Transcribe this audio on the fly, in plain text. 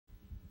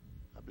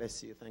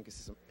Bless you. Thank you,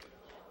 Sister.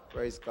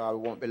 Praise God.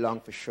 We won't be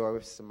long for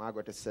sure. Sister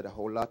Margaret has said a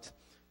whole lot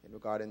in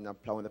regarding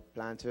plowing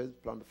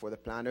before the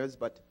planters.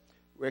 But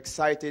we're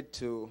excited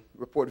to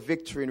report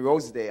victory in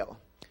Rosedale.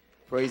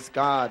 Praise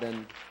God.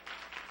 And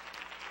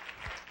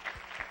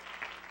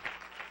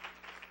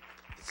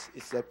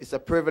it's a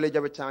privilege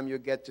every time you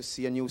get to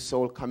see a new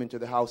soul come into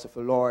the house of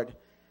the Lord.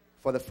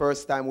 For the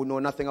first time, we know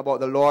nothing about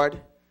the Lord,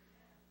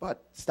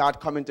 but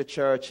start coming to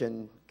church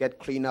and get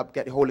cleaned up,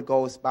 get the Holy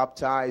Ghost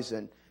baptized,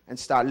 and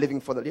start living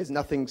for the. There's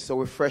nothing so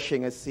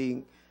refreshing as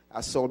seeing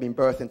a soul being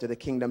birthed into the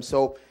kingdom.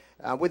 So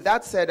with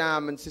that said,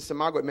 and Sister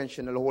Margaret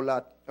mentioned a whole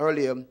lot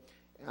earlier,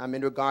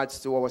 in regards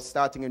to our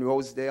starting in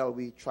Rosedale,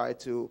 we tried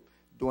to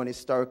do an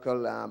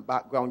historical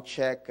background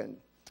check, and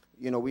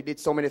we did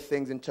so many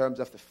things in terms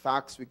of the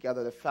facts. We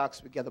gathered the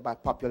facts, we gathered by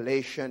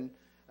population,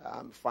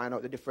 find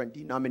out the different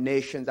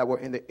denominations that were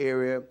in the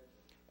area.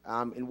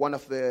 In one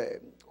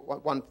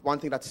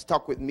thing that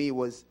stuck with me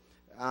was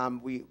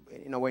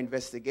in our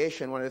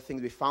investigation, one of the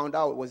things we found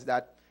out was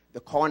that the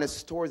corner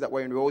stores that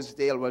were in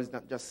Rosedale was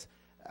not just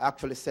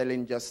actually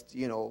selling just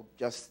the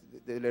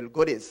little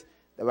goodies.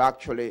 They were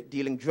actually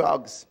dealing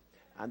drugs,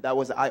 and that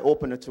was an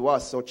eye-opener to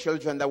us. So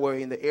children that were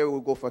in the area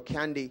would go for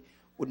candy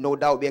would no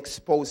doubt be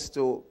exposed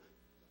to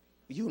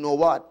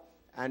you-know-what.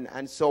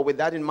 And so with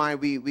that in mind,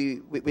 we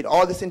with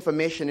all this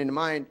information in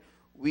mind,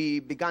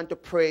 we began to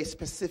pray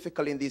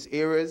specifically in these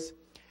areas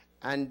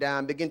and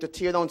begin to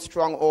tear down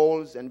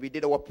strongholds. And we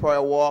did our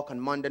prayer walk on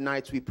Monday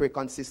nights. We pray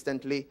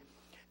consistently.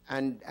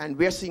 And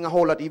we're seeing a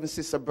whole lot. Even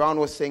Sister Brown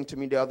was saying to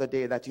me the other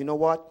day that, you know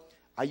what?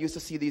 I used to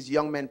see these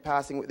young men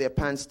passing with their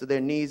pants to their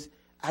knees.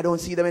 I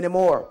don't see them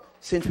anymore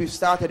since we've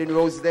started in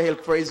Rosedale,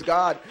 praise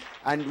God.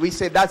 And we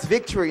say that's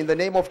victory in the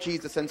name of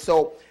Jesus. And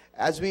so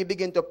as we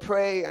begin to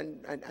pray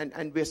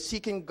and we're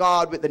seeking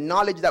God with the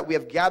knowledge that we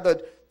have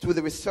gathered through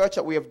the research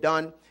that we have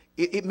done,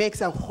 it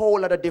makes a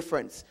whole lot of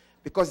difference,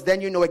 because then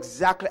you know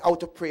exactly how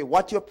to pray,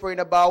 what you're praying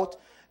about,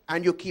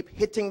 and you keep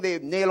hitting the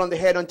nail on the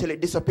head until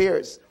it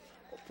disappears.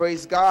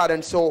 Praise God.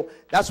 And so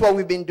that's what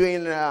we've been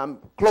doing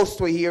close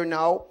to a year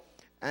now,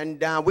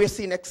 and we're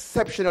seeing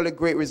exceptionally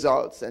great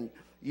results. And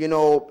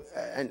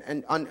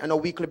and on a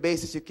weekly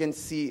basis, you can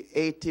see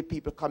 80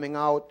 people coming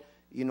out,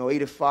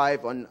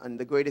 85. And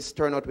the greatest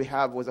turnout we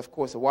have was, of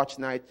course, a watch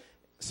night.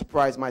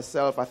 Surprised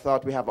myself. I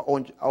thought we have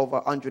over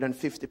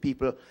 150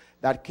 people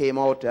that came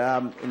out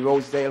in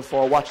Rosedale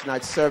for a watch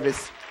night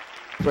service.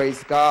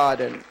 Praise God.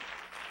 And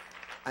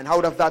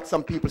out of that,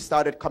 some people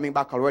started coming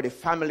back already.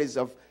 Families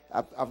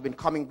have been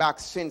coming back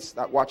since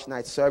that watch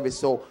night service.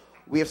 So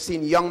we have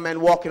seen young men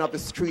walking up the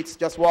streets,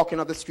 just walking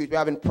up the street. We're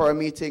having prayer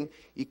meeting.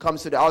 He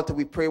comes to the altar.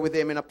 We pray with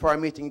him in a prayer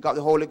meeting. He got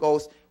the Holy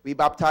Ghost. We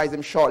baptize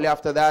him shortly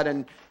after that,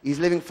 and he's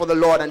living for the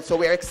Lord. And so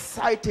we're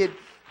excited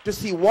to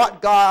see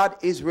what God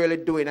is really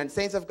doing. And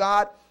saints of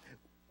God,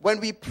 when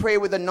we pray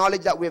with the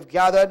knowledge that we've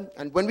gathered,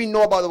 and when we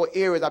know about our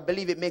areas, I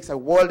believe it makes a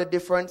world of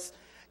difference.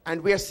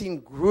 And we're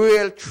seeing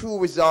real, true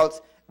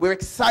results. We're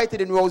excited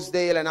in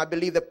Rosedale, and I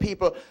believe the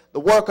people, the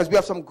workers, we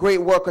have some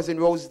great workers in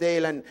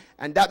Rosedale,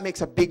 and that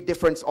makes a big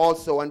difference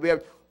also. And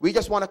we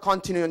just want to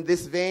continue in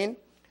this vein,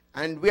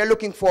 and we are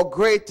looking for a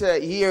great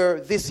year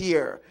this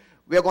year.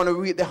 We are going to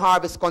reap the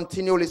harvest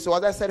continually. So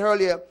as I said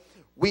earlier,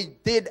 we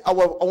did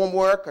our own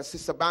work.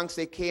 Sister Banks,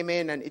 they came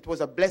in, and it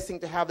was a blessing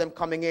to have them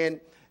coming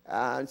in.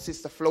 And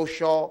Sister Flo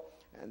Shaw,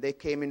 and they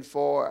came in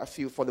for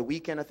the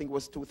weekend. I think it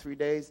was 2-3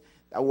 days.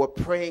 That we're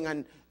praying,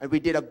 and we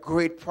did a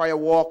great prayer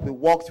walk. We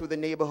walked through the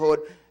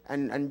neighborhood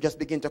and just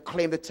begin to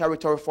claim the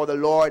territory for the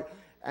Lord.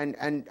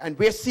 And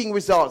we're seeing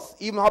results.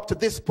 Even up to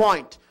this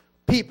point,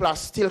 people are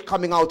still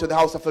coming out to the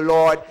house of the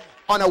Lord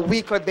on a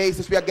weekly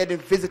basis. We are getting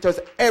visitors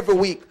every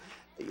week.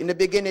 In the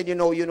beginning,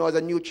 as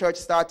a new church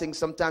starting,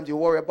 sometimes you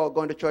worry about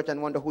going to church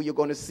and wonder who you're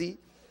going to see.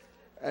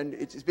 And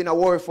it's been a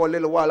worry for a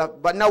little while.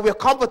 But now we're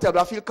comfortable.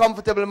 I feel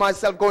comfortable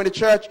myself going to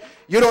church.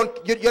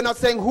 You're not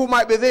saying who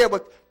might be there,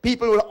 but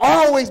people will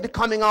always be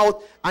coming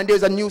out, and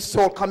there's a new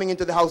soul coming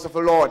into the house of the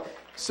Lord.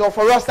 So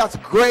for us, that's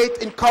great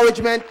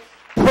encouragement.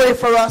 Pray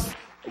for us.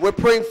 We're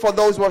praying for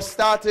those who have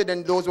started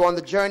and those who are on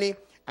the journey,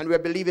 and we're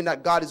believing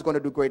that God is going to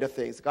do greater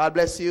things. God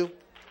bless you.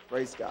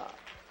 Praise God.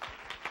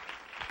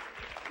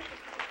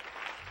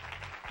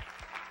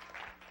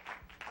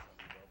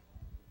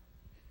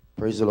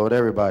 Praise the Lord,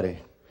 everybody.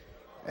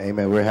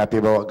 Amen. We're happy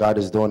about what God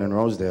is doing in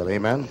Rosedale.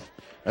 Amen.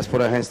 Let's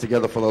put our hands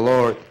together for the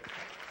Lord.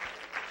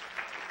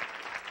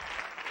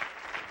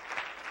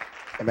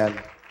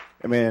 Amen.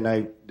 Amen.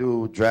 I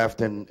do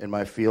drafting in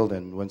my field,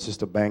 and when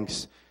Sister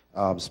Banks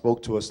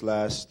spoke to us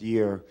last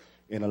year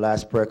in the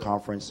last prayer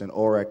conference in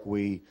Orek,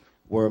 we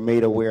were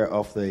made aware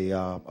of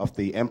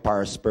the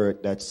empire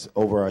spirit that's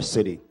over our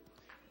city,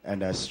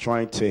 and that's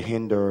trying to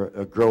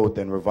hinder growth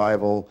and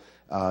revival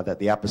that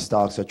the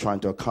apostolics are trying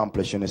to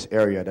accomplish in this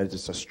area. That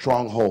is a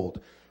stronghold.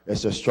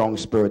 It's a strong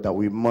spirit that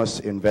we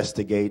must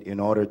investigate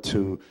in order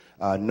to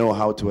know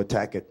how to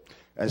attack it.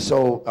 And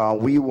so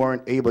we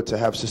weren't able to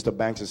have Sister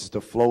Banks and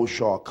Sister Flo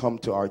Shaw come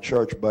to our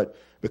church, but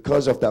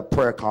because of that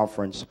prayer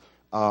conference,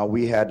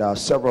 we had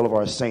several of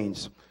our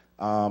saints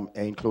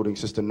including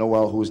Sister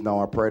Noel, who's now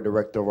our prayer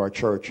director of our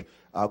church,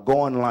 go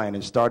online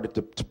and started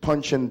to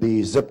punch in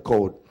the zip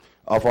code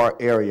of our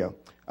area.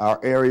 Our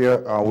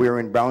area, we're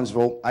in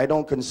Brownsville. I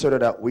don't consider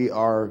that we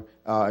are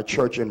a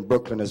church in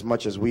Brooklyn as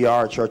much as we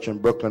are a church in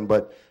Brooklyn,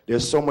 but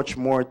there's so much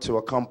more to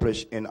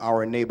accomplish in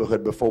our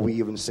neighborhood before we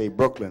even say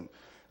Brooklyn.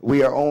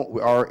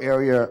 Our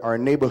area, our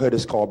neighborhood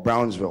is called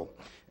Brownsville,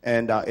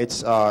 and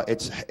it's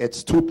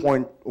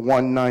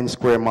 2.19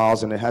 square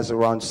miles, and it has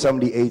around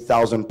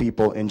 78,000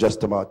 people in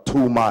just about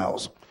 2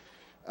 miles.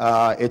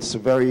 It's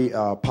very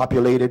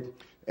populated.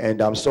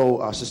 And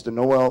so Sister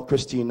Noel,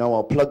 Christine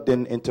Noel, plugged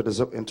into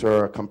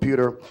her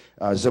computer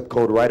zip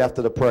code right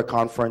after the prayer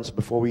conference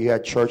before we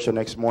had church the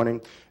next morning,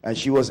 and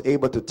she was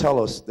able to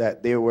tell us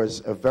that there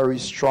was a very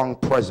strong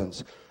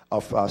presence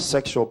of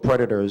sexual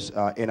predators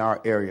in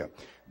our area.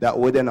 That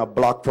within a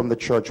block from the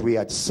church, we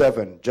had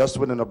 7, just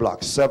within a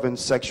block, 7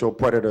 sexual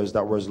predators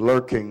that was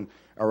lurking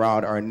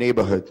around our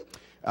neighborhood.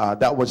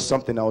 That was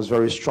something that was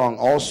very strong.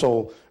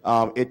 Also,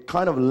 it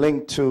kind of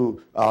linked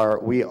to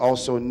we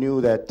also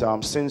knew that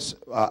since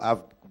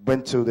I've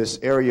been to this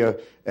area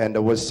and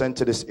was sent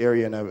to this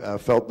area, and I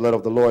felt led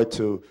of the Lord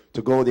to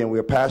go there, and we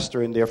were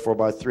pastoring there for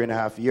about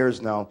 3.5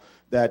 years now,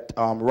 that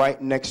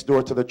right next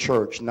door to the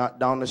church, not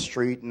down the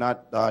street,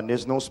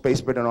 there's no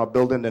space between our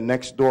building, the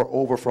next door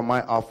over from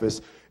my office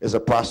is a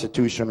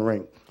prostitution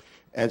ring.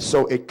 And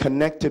so it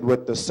connected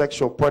with the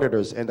sexual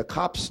predators, and the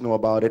cops know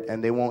about it,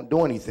 and they won't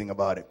do anything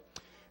about it.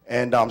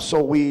 And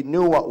so we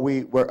knew what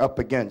we were up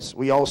against.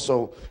 We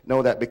also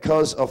know that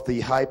because of the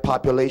high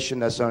population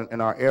that's in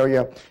our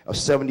area of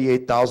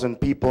 78,000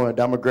 people, in a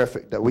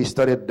demographic that we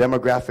studied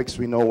demographics,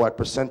 we know what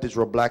percentage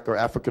were black or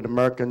African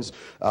Americans,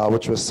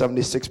 which was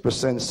 76%,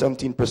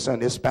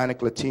 17%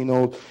 Hispanic,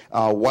 Latino,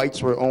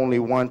 whites were only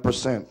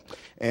 1%.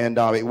 And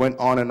it went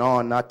on and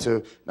on. And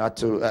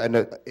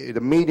the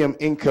median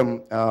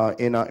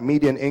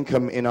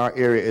income in our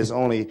area is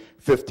only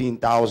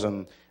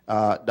 $15,000.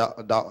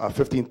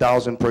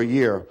 15,000 per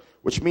year,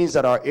 which means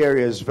that our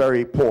area is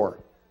very poor.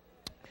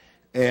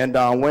 And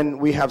when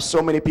we have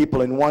so many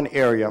people in one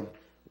area,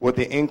 with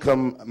the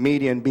income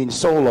median being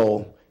so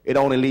low, it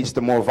only leads to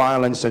more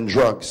violence and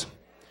drugs.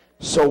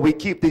 So we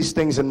keep these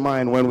things in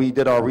mind when we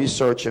did our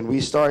research, and we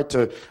started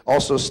to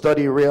also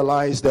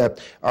realize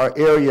that our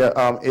area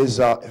is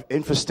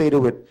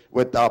infestated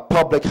with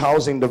public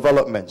housing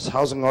developments.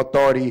 Housing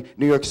Authority,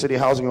 New York City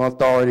Housing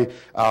Authority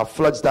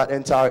floods that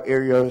entire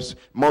areas,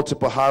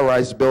 multiple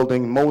high-rise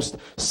building, most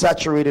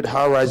saturated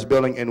high-rise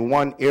building in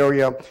one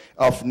area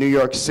of New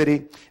York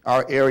City.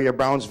 Our area,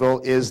 Brownsville,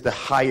 is the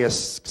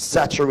highest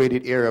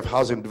saturated area of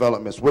housing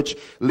developments, which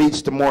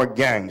leads to more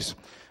gangs.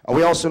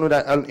 We also knew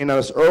that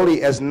as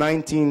early as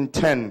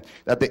 1910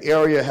 that the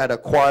area had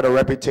acquired a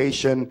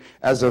reputation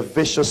as a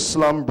vicious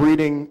slum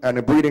breeding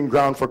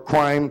ground for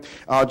crime.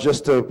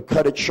 Just to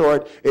cut it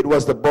short, it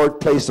was the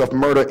birthplace of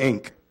Murder,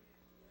 Inc.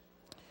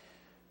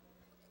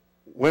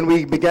 When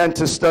we began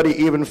to study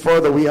even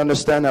further, we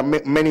understand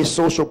that many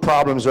social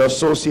problems are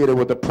associated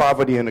with the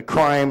poverty and the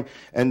crime,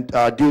 and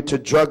due to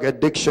drug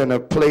addiction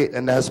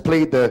has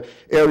played the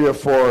area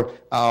for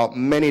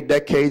many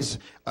decades.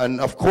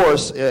 And of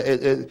course,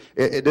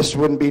 this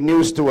wouldn't be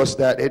news to us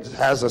that it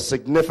has a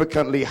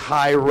significantly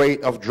high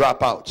rate of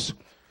dropouts.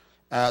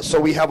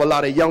 So we have a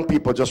lot of young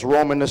people just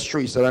roaming the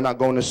streets that are not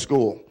going to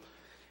school.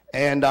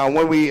 And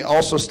when we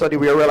also studied,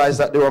 we realized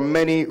that there were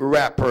many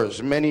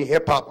rappers, many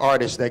hip-hop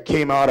artists that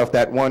came out of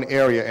that one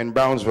area in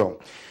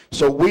Brownsville.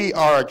 So we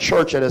are a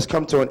church that has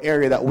come to an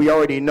area that we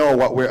already know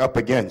what we're up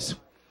against.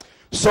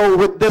 So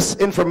with this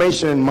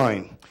information in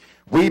mind,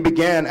 we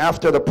began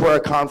after the prayer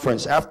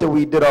conference, after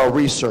we did our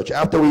research,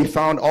 after we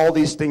found all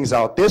these things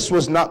out. This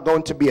was not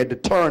going to be a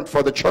deterrent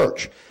for the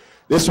church.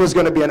 This was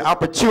going to be an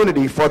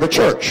opportunity for the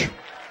church.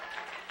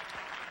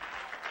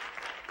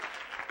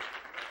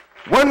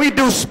 When we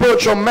do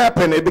spiritual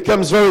mapping, it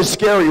becomes very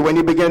scary when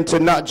you begin to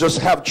not just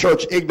have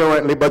church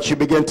ignorantly, but you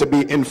begin to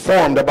be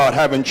informed about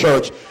having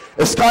church.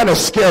 It's kind of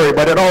scary,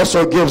 but it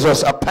also gives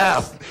us a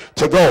path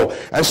to go.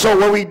 And so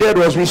what we did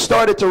was we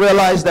started to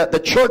realize that the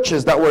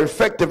churches that were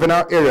effective in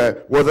our area,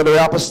 whether they're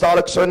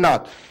apostolics or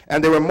not,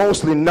 and they were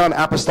mostly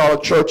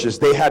non-apostolic churches,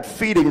 they had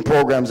feeding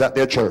programs at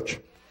their church.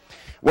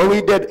 When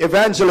we did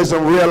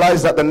evangelism, we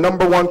realized that the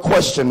number one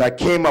question that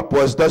came up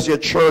was, does your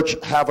church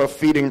have a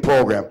feeding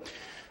program?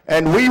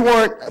 And we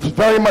weren't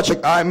very much,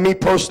 me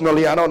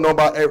personally, I don't know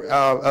about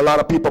a lot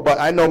of people, but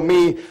I know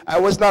me, I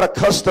was not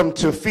accustomed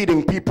to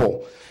feeding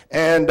people.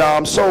 And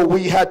so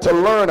we had to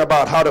learn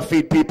about how to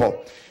feed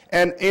people.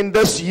 And in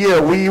this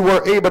year, we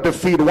were able to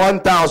feed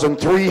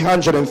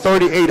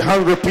 1,338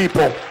 hungry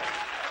people.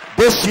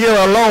 This year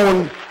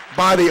alone,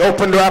 by the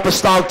Open Door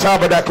Apostolic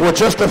Tabernacle, with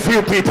just a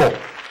few people.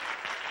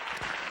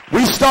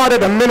 We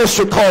started a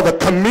ministry called the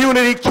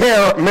Community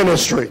Care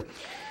Ministry.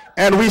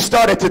 And we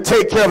started to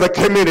take care of the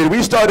community.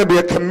 We started to be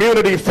a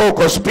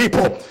community-focused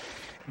people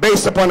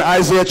based upon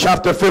Isaiah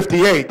chapter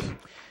 58.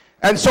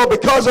 And so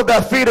because of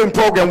that feeding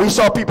program, we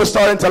saw people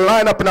starting to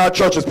line up in our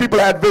churches. People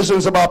had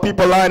visions about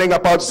people lining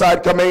up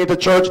outside, coming into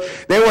church.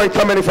 They weren't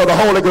coming in for the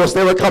Holy Ghost.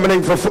 They were coming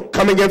in for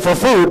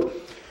food.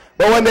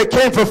 But when they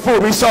came for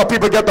food, we saw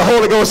people get the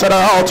Holy Ghost at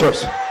our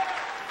altars.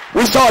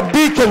 We saw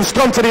deacons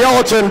come to the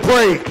altar and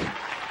pray.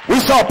 We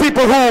saw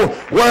people who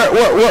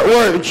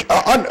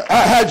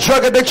had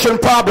drug addiction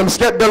problems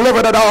get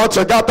delivered at our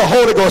altar, got the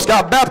Holy Ghost,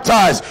 got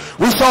baptized.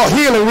 We saw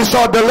healing. We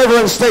saw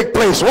deliverance take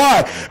place.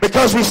 Why?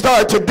 Because we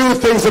started to do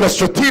things in a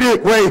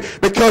strategic way,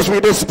 because we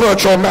did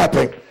spiritual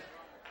mapping.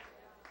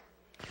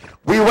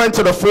 We went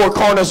to the four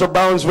corners of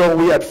Brownsville.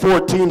 We had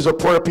 4 teams of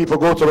prayer people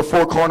go to the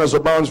four corners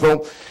of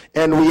Brownsville,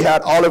 and we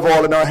had olive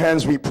oil in our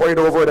hands. We prayed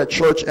over it at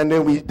church, and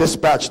then we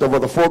dispatched over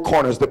the 4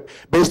 corners.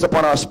 Based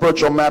upon our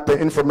spiritual mapping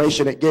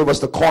information, it gave us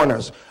the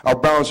corners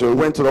of Brownsville. We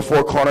went to the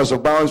 4 corners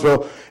of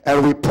Brownsville,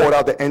 and we poured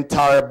out the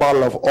entire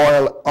bottle of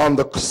oil on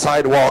the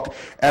sidewalk,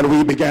 and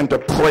we began to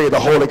pray the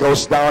Holy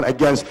Ghost down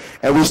against,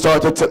 and we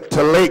started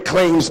to lay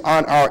claims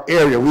on our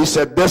area. We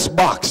said, this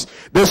box,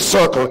 this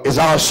circle is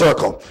our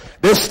circle.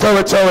 This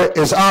territory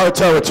is our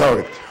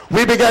territory.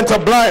 We began to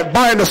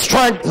bind the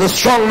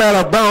strong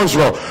man of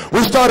Brownsville.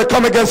 We started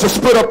coming against the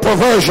spirit of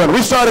perversion.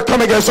 We started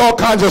coming against all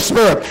kinds of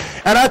spirit.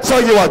 And I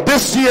tell you what,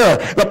 this year,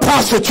 the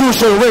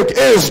prostitution rink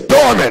is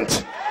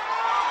dormant.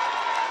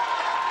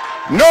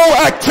 No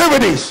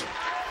activities.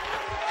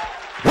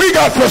 We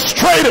got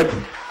frustrated.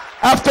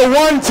 After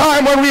one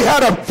time when we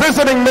had a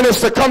visiting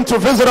minister come to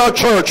visit our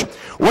church,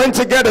 went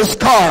to get his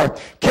car,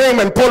 came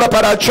and pulled up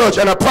at our church,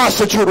 and a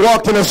prostitute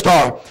walked in his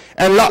car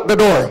and locked the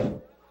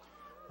door,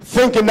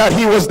 thinking that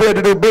he was there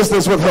to do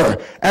business with her.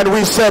 And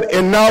we said,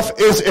 enough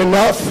is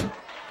enough.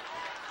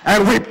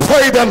 And we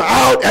prayed them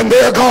out, and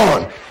they're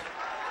gone.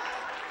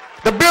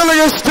 The building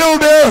is still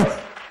there.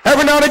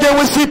 Every now and again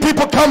we see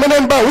people coming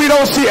in, but we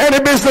don't see any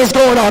business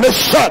going on. It's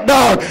shut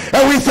down,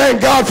 and we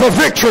thank God for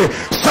victory.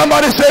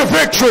 Somebody say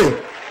victory.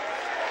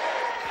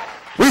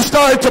 We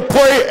started to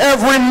pray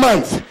every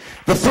month.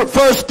 The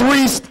first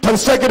 3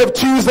 consecutive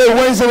Tuesdays,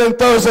 Wednesdays, and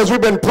Thursdays,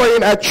 we've been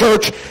praying at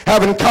church,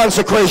 having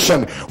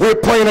consecration. We're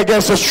praying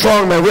against the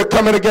strong man. We're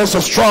coming against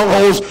the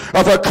strongholds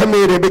of our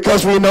community,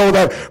 because we know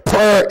that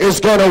prayer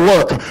is going to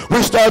work.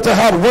 We started to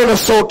have winner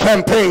soul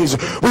campaigns.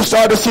 We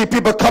started to see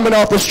people coming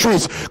off the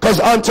streets, because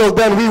until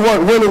then, we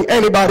weren't winning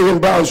anybody in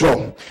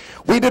Brownsville.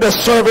 We did a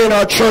survey in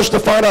our church to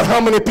find out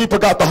how many people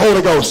got the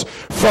Holy Ghost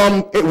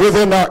from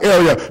within our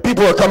area.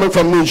 People were coming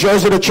from New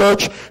Jersey to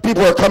church.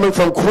 People were coming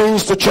from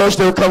Queens to church.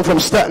 They were coming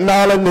from Staten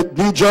Island,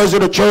 New Jersey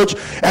to church.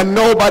 And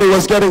nobody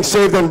was getting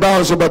saved in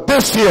Brownsville. But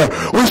this year,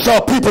 we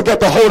saw people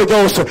get the Holy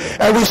Ghost.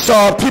 And we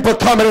saw people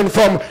coming in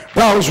from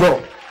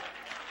Brownsville.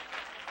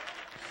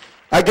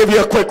 I give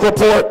you a quick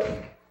report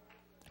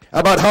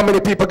about how many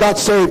people got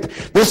saved.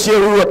 This year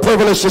we were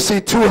privileged to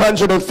see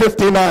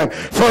 259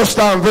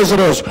 first-time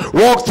visitors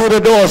walk through the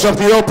doors of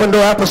the Open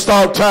Door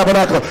Apostolic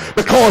Tabernacle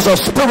because of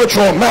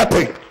spiritual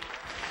mapping.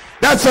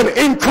 That's an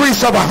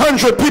increase of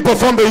 100 people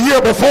from the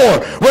year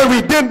before, where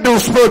we didn't do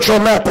spiritual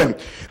mapping.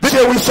 This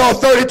year we saw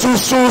 32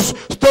 souls.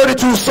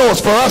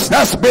 For us,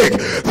 that's big.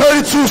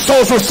 32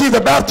 souls receive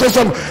the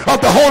baptism of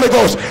the Holy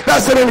Ghost.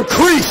 That's an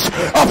increase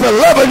of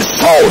 11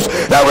 souls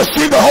that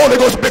receive the Holy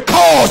Ghost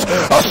because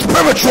of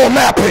spiritual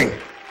mapping.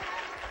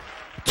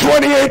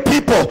 28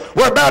 people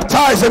were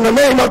baptized in the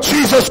name of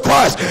Jesus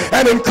Christ,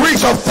 an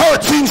increase of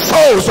 13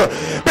 souls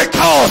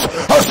because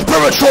of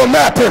spiritual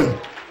mapping.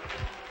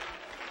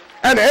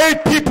 And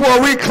 8 people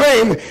were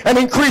reclaimed, an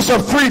increase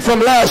of 3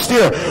 from last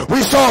year.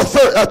 We saw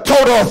a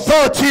total of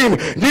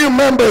 13 new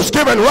members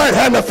given right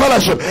hand of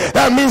fellowship.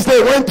 That means they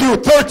went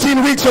through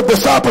 13 weeks of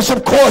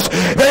discipleship course.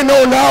 They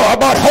know now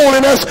about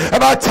holiness,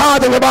 about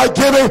tithing, about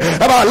giving,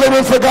 about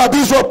living for God.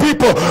 These were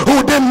people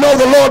who didn't know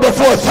the Lord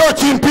before.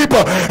 13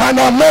 people and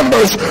are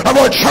members of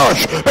our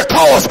church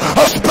because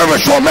of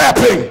spiritual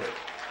mapping.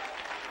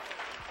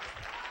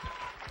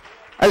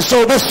 And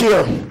so this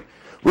year,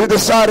 we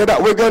decided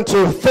that we're going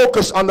to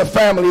focus on the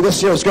family.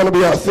 This year is going to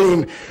be our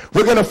theme.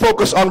 We're going to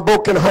focus on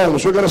broken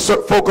homes. We're going to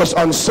focus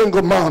on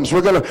single moms.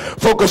 We're going to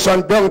focus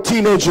on young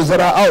teenagers that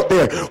are out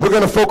there. We're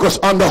going to focus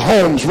on the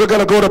homes. We're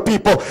going to go to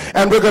people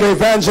and we're going to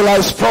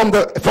evangelize from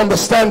the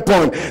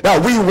standpoint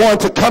that we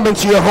want to come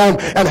into your home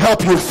and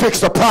help you fix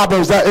the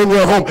problems that are in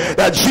your home,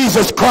 that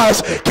Jesus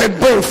Christ can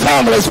bring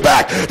families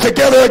back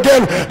together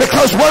again,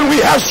 because when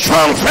we have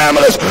strong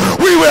families,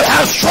 we will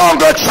have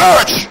stronger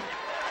church.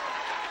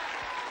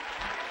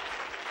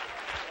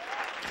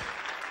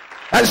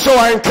 And so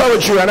I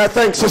encourage you, and I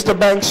thank Sister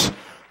Banks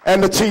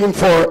and the team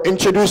for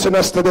introducing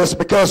us to this,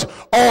 because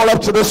all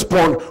up to this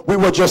point, we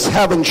were just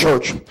having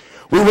church.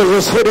 We were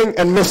just hitting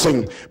and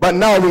missing. But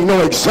now we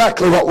know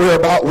exactly what we're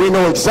about. We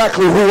know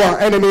exactly who our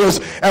enemy is,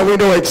 and we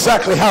know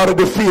exactly how to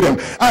defeat him.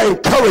 I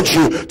encourage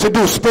you to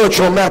do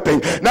spiritual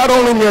mapping, not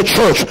only in your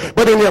church,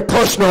 but in your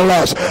personal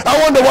lives. I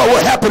wonder what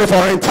would happen if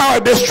our entire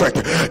district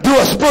do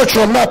a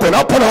spiritual mapping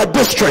up in our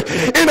district,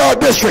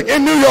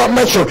 in New York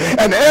Metro,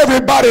 and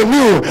everybody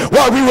knew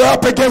what we were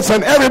up against,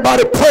 and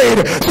everybody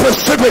prayed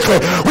specifically.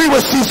 We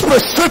would see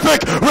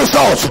specific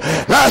results.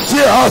 Last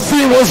year our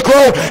theme was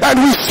grow, and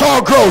we saw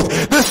growth.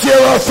 This year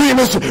our theme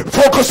is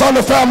focus on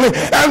the family,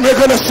 and we're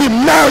going to see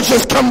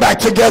marriages come back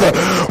together.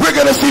 We're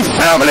going to see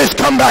families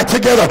come back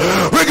together.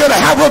 We're going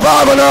to have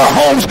revival in our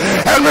homes,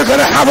 and we're going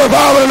to have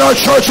revival in our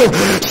churches.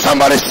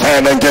 Somebody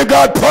stand and give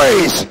God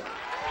praise.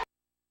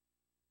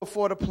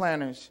 Before the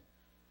planners.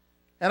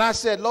 And I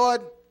said,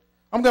 Lord,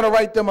 I'm going to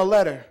write them a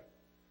letter.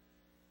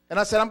 And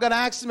I said, I'm going to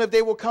ask them if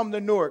they will come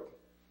to Newark,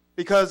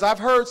 because I've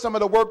heard some of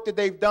the work that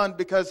they've done,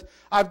 because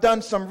I've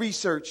done some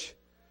research.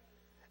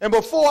 And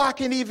before I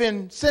can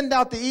even send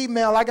out the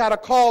email, I got a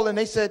call, and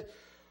they said,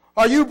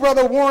 are you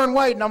Brother Warren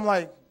White? And I'm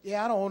like,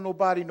 yeah, I don't owe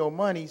nobody no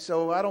money,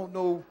 so I don't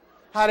know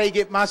how they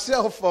get my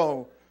cell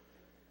phone.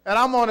 And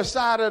I'm on the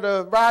side of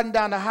the, riding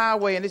down the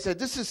highway, and they said,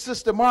 this is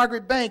Sister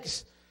Margaret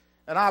Banks.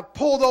 And I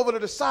pulled over to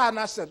the side, and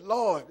I said,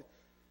 Lord,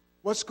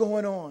 what's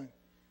going on?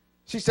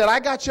 She said, I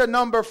got your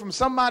number from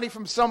somebody,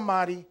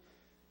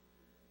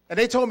 and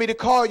they told me to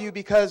call you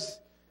because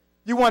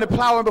you wanted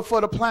Plowing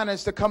Before the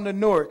Planners to come to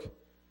Newark.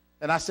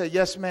 And I said,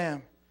 yes,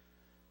 ma'am.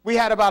 We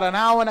had about an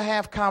hour and a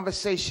half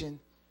conversation.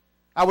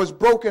 I was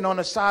broken on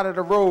the side of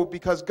the road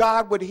because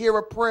God would hear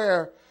a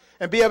prayer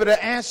and be able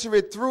to answer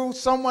it through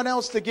someone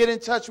else to get in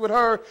touch with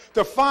her,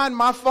 to find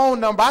my phone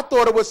number. I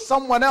thought it was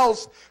someone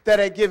else that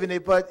had given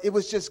it, but it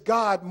was just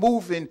God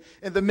moving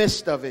in the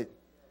midst of it.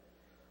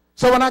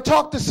 So when I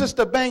talked to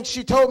Sister Banks,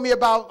 she told me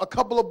about a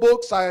couple of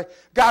books. I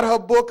got her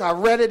book. I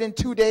read it in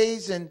 2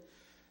 days. And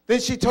then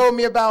she told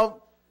me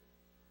about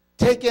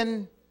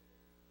taking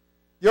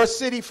Your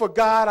City for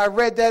God. I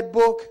read that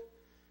book.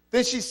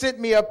 Then she sent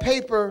me a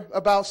paper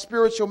about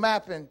spiritual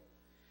mapping.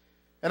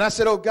 And I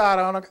said, oh,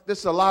 God, this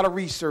is a lot of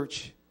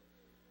research.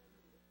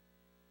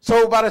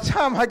 So by the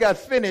time I got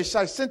finished,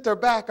 I sent her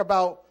back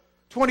about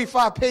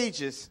 25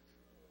 pages.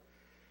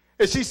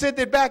 And she sent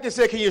it back and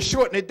said, can you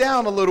shorten it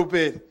down a little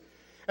bit?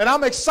 And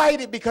I'm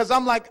excited because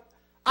I'm like,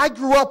 I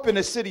grew up in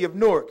the city of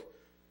Newark,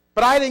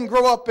 but I didn't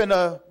grow up in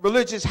a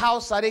religious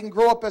house. I didn't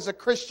grow up as a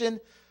Christian.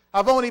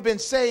 I've only been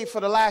saved for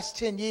the last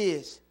 10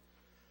 years.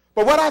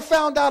 But what I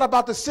found out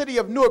about the city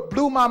of Newark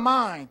blew my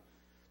mind.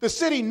 The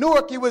city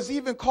Newark, it was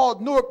even called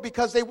Newark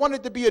because they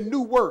wanted to be a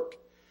new work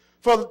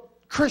for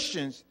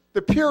Christians.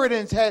 The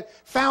Puritans had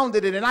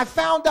founded it, and I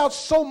found out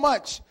so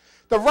much.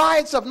 The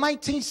riots of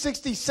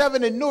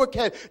 1967 in Newark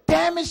had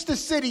damaged the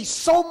city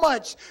so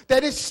much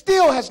that it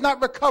still has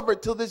not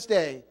recovered till this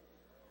day.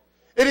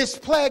 It is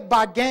plagued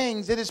by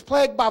gangs. It is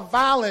plagued by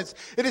violence.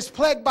 It is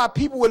plagued by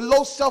people with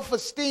low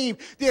self-esteem.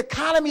 The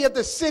economy of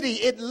the city,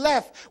 it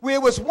left where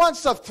it was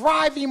once a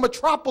thriving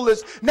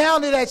metropolis. Now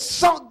it has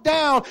sunk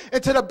down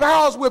into the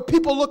barrels where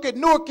people look at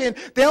Newark and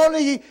they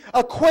only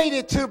equate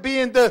it to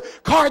being the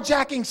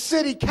carjacking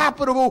city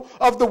capital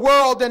of the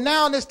world. And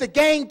now it's the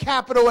gang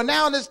capital. And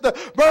now it's the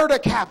murder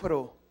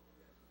capital.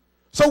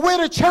 So where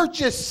the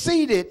church is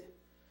seated,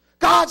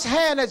 God's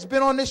hand has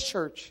been on this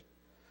church.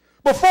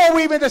 Before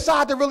we even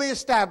decided to really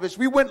establish,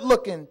 we went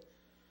looking.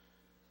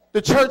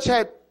 The church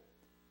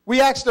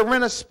we asked to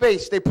rent a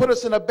space. They put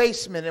us in a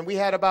basement, and we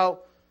had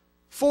about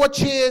 4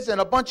 chairs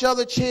and a bunch of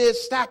other chairs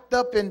stacked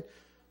up, and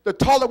the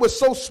toilet was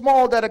so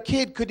small that a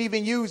kid could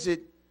even use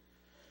it.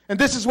 And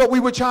this is what we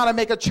were trying to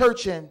make a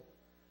church in.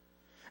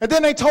 And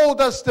then they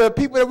told us, the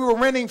people that we were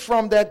renting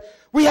from, that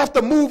we have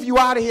to move you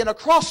out of here. And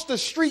across the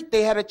street,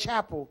 they had a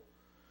chapel.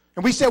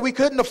 And we said we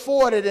couldn't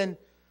afford it, and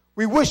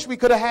we wish we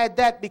could have had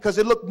that because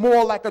it looked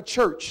more like a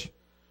church.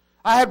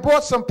 I had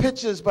brought some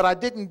pictures, but I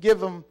didn't give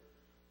them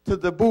to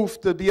the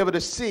booth to be able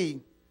to see.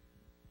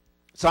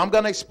 So I'm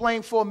going to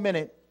explain for a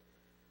minute.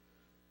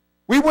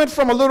 We went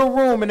from a little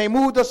room, and they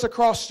moved us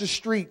across the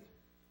street.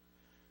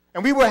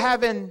 And we were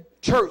having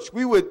church.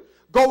 We would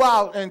go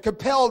out and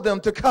compel them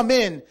to come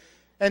in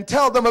and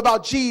tell them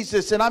about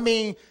Jesus. And I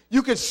mean,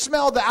 you could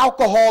smell the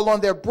alcohol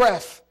on their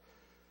breath.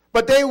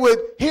 But they would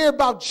hear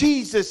about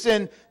Jesus,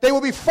 and they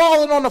would be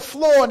falling on the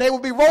floor, and they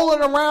would be rolling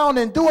around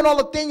and doing all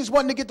the things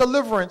wanting to get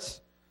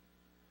deliverance.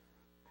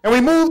 And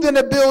we moved in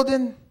the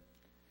building,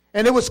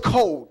 and it was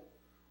cold.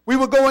 We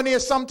would go in there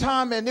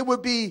sometime, and it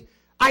would be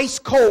ice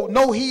cold,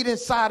 no heat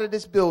inside of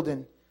this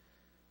building.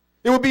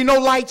 It would be no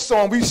lights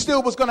on. We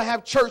still was going to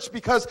have church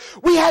because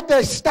we had to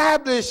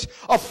establish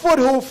a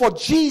foothold for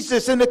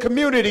Jesus in the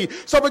community.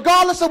 So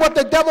regardless of what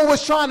the devil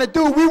was trying to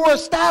do, we were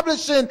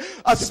establishing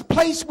a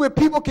place where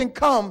people can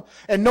come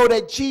and know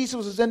that Jesus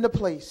was in the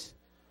place.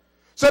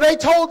 So they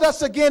told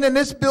us again in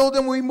this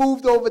building we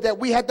moved over that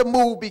we had to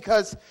move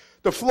because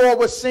the floor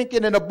was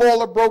sinking and the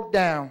boiler broke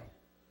down.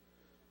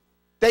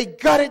 They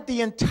gutted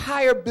the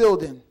entire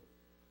building.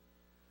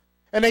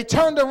 And they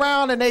turned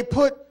around and they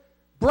put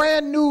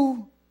brand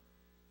new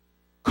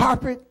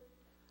carpet,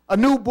 a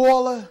new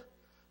boiler,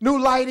 new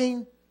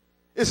lighting.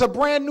 It's a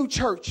brand new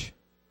church.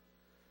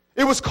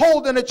 It was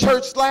cold in the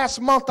church last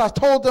month. I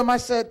told them, I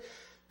said,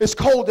 it's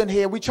cold in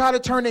here. We tried to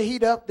turn the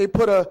heat up. They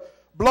put a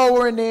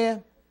blower in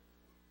there.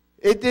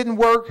 It didn't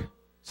work.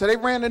 So they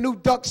ran a new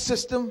duct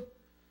system.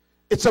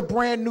 It's a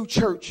brand new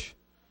church.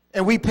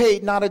 And we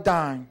paid not a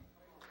dime.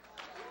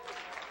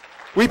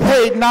 We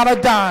paid not a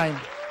dime.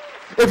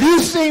 If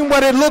you've seen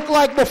what it looked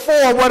like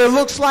before, what it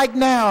looks like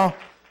now,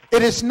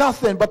 it is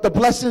nothing but the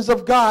blessings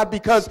of God,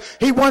 because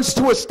he wants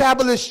to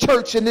establish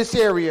church in this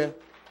area.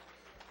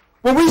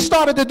 When we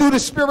started to do the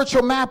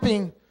spiritual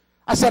mapping,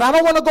 I said, I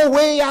don't want to go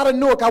way out of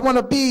Newark. I want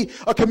to be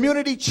a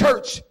community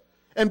church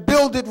and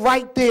build it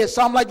right there.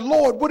 So I'm like,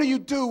 Lord, what do you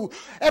do?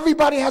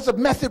 Everybody has a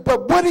method,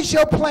 but what is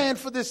your plan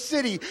for this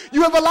city?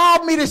 You have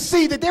allowed me to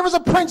see that there is a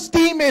prince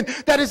demon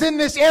that is in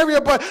this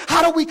area, but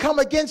how do we come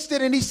against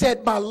it? And he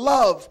said, my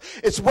love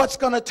is what's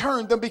going to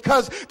turn them,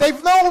 because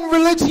they've known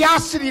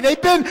religiosity.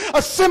 They've been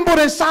assembled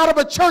inside of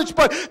a church,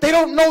 but they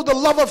don't know the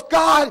love of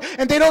God,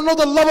 and they don't know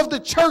the love of the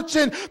church,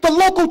 and the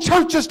local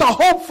church is the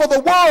hope for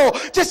the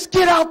world. Just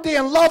get out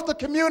there and love the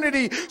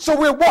community. So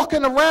we're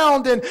walking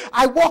around, and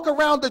I walk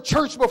around the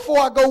church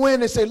before I go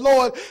in and say,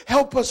 Lord,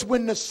 help us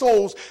win the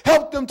souls.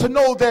 Help them to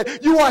know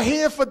that you are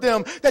here for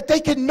them, that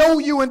they can know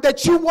you, and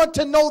that you want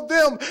to know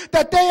them,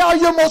 that they are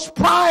your most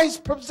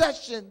prized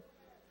possession.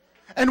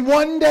 And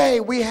one day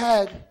we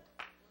had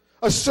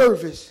a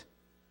service,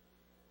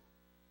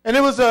 and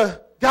it was a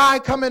guy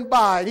coming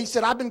by, and he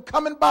said, I've been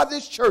coming by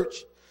this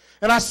church.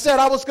 And I said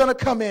I was going to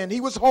come in.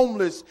 He was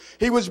homeless.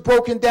 He was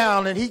broken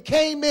down. And he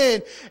came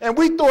in, and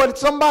we thought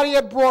somebody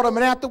had brought him.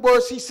 And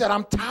afterwards, he said,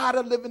 I'm tired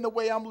of living the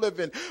way I'm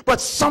living,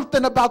 but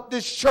something about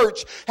this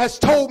church has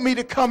told me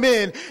to come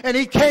in. And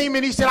he came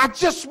and he said, I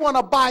just want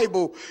a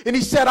Bible. And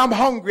he said, I'm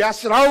hungry. I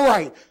said, all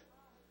right.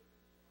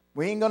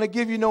 We ain't going to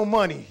give you no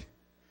money,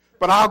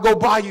 but I'll go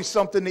buy you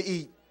something to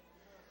eat.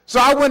 So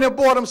I went and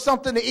bought him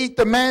something to eat.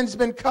 The man's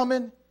been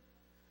coming.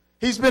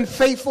 He's been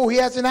faithful. He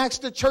hasn't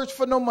asked the church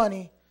for no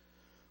money.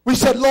 We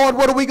said, Lord,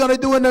 what are we going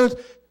to do in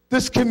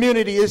this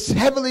community? It's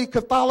heavily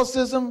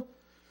Catholicism.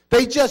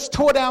 They just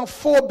tore down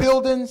 4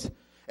 buildings,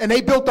 and they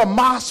built a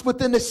mosque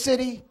within the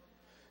city.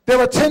 There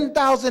are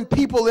 10,000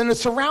 people in the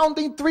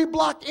surrounding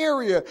 3-block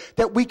area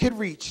that we could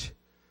reach.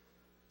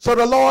 So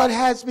the Lord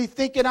has me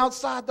thinking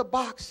outside the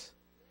box.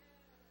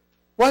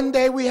 One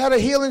day we had a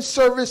healing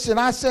service, and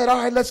I said,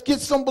 all right, let's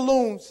get some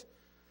balloons.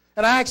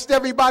 And I asked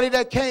everybody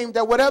that came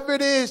that whatever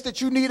it is that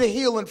you need a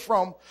healing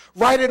from,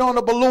 write it on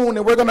a balloon,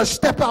 and we're going to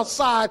step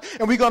outside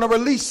and we're going to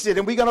release it,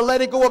 and we're going to let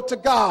it go up to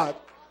God.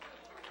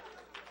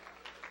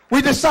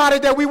 We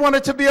decided that we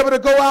wanted to be able to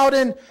go out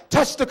and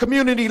touch the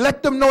community,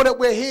 let them know that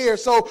we're here.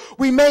 So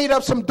we made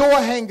up some door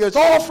hangers,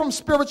 all from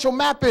spiritual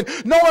mapping,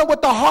 knowing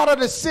what the heart of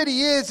the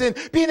city is and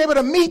being able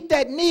to meet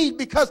that need,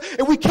 because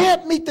if we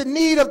can't meet the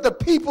need of the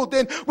people,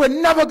 then we're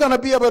never going to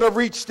be able to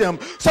reach them.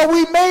 So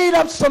we made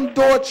up some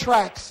door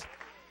tracks.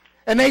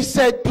 And they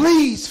said,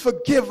 please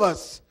forgive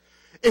us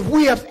if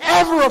we have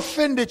ever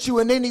offended you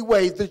in any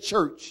way, the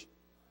church.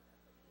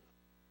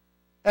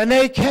 And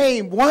they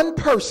came, one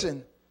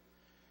person,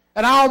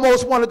 and I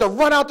almost wanted to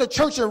run out the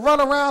church and run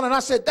around, and I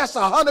said, that's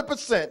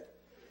 100%.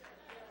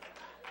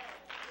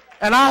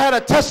 And I had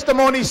a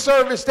testimony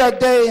service that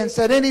day and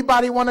said,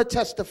 anybody want to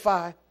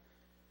testify?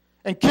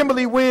 And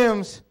Kimberly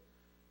Williams,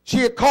 she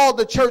had called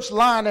the church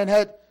line and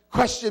had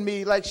questioned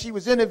me like she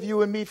was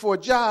interviewing me for a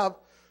job.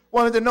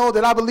 Wanted to know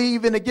that I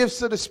believe in the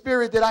gifts of the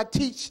Spirit, that I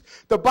teach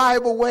the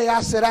Bible way. I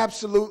said,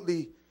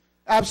 absolutely,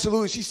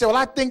 absolutely. She said, well,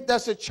 I think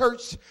that's a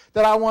church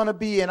that I want to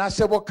be in. I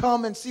said, well,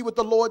 come and see what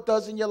the Lord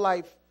does in your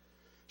life.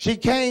 She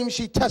came,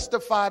 she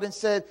testified and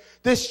said,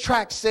 this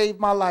track saved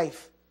my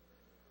life.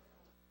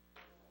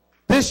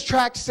 This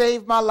track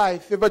saved my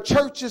life. If a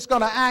church is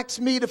going to ask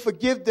me to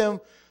forgive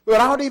them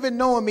without even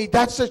knowing me,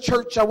 that's a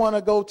church I want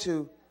to go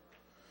to.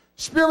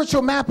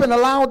 Spiritual mapping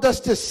allowed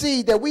us to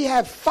see that we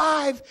have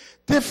 5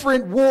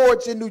 different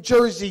wards in New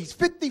Jersey,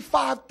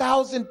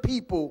 55,000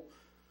 people.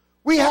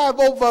 We have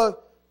over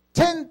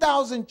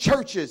 10,000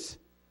 churches,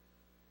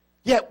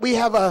 yet we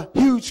have a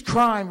huge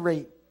crime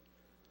rate.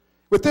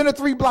 Within a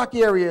 3-block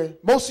area,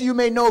 most of you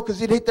may know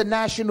because it hit the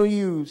national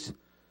news,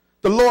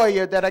 the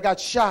lawyer that I got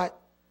shot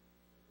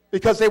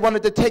because they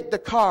wanted to take the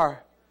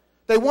car.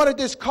 They wanted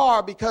this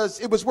car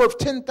because it was worth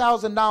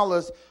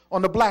 $10,000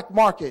 on the black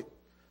market.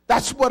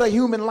 That's what a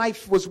human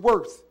life was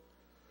worth.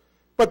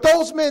 But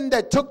those men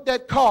that took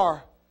that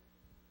car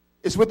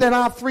is within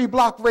our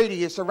 3-block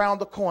radius around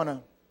the corner.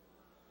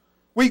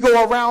 We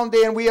go around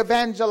there and we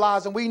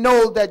evangelize, and we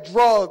know that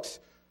drugs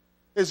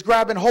is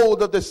grabbing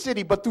hold of the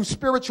city. But through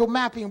spiritual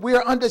mapping,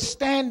 we're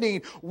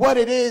understanding what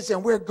it is,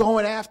 and we're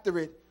going after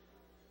it.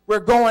 We're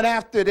going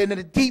after it in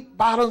the deep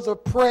bottoms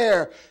of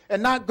prayer,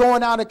 and not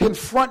going out and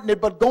confronting it,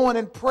 but going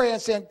in prayer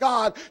and saying,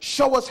 God,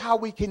 show us how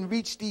we can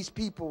reach these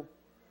people.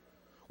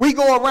 We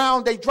go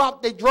around, they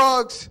drop their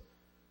drugs,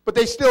 but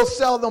they still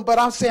sell them. But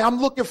I'm saying, I'm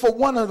looking for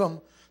one of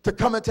them to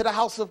come into the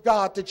house of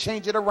God to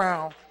change it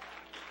around.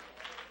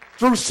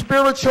 Through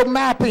spiritual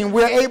mapping,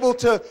 we're able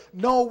to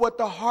know what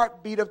the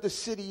heartbeat of the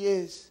city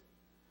is.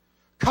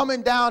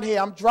 coming down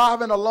here, I'm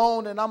driving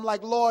alone, and I'm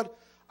like, Lord,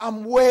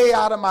 I'm way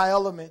out of my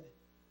element.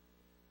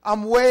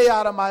 I'm way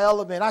out of my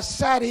element. I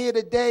sat here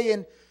today,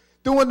 and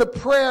during the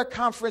prayer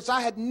conference,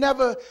 I had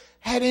never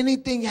had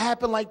anything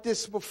happen like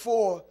this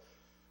before.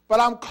 But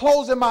I'm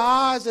closing my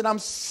eyes and I'm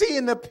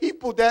seeing the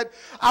people that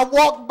I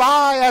walk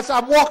by as I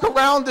walk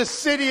around the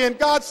city. And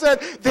God said,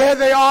 there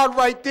they are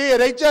right there.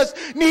 They just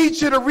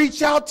need you to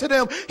reach out to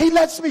them. He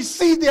lets me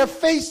see their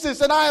faces,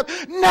 and I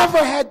have never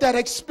had that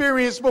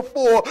experience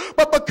before.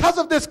 But because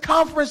of this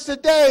conference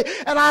today,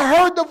 and I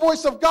heard the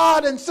voice of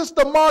God, and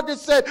Sister Margaret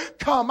said,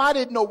 come, I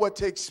didn't know what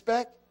to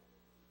expect.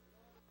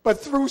 But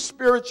through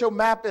spiritual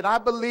mapping, I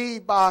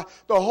believe by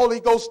the Holy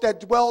Ghost that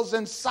dwells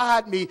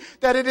inside me,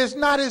 that it is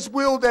not his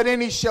will that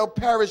any shall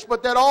perish,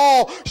 but that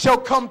all shall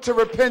come to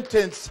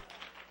repentance.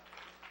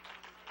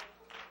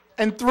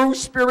 And through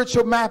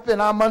spiritual mapping,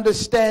 I'm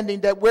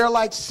understanding that we're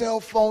like cell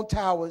phone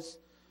towers.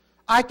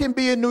 I can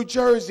be in New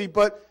Jersey,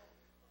 but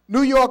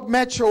New York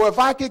Metro, if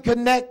I can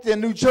connect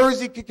and New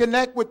Jersey can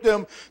connect with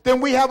them, then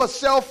we have a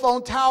cell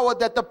phone tower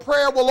that the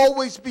prayer will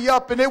always be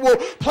up, and it will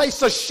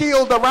place a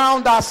shield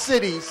around our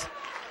cities.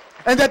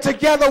 And that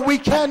together we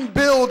can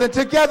build, and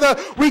together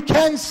we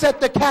can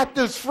set the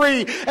captives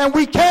free, and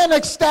we can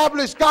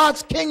establish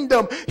God's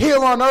kingdom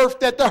here on earth,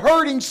 that the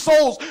hurting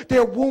souls,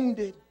 they're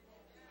wounded.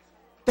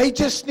 They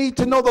just need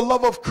to know the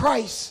love of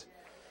Christ.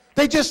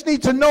 They just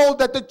need to know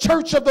that the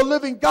church of the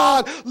living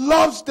God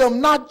loves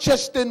them, not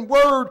just in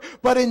word,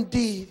 but in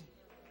deed.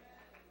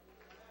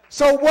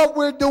 So what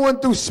we're doing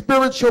through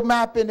spiritual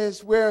mapping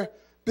is we're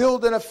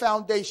building a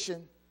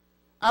foundation.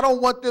 I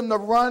don't want them to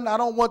run. I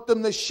don't want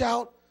them to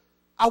shout.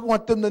 I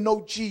want them to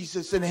know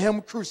Jesus and him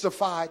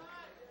crucified.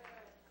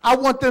 I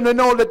want them to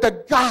know that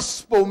the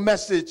gospel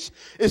message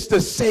is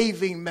the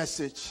saving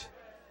message,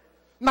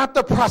 not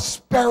the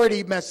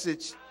prosperity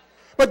message.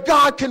 But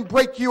God can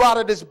break you out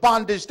of this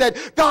bondage,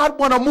 that God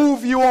want to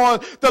move you on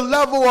the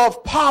level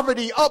of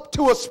poverty up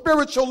to a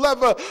spiritual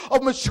level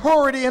of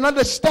maturity and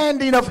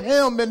understanding of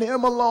him and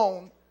him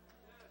alone,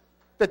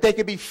 that they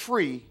can be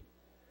free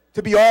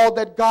to be all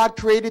that God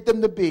created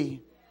them to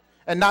be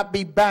and not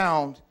be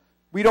bound.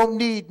 We don't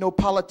need no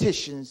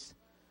politicians.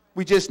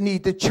 We just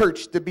need the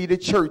church to be the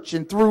church.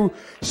 And through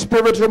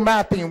spiritual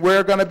mapping,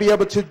 we're going to be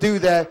able to do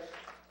that.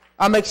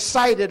 I'm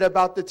excited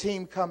about the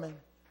team coming.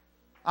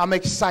 I'm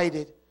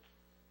excited.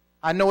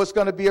 I know it's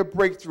going to be a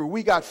breakthrough.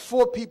 We got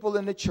 4 people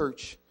in the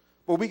church,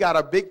 but we got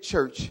a big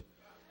church.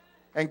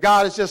 And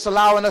God is just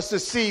allowing us to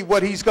see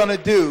what he's going to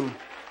do.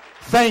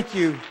 Thank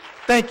you.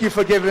 Thank you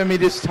for giving me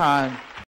this time.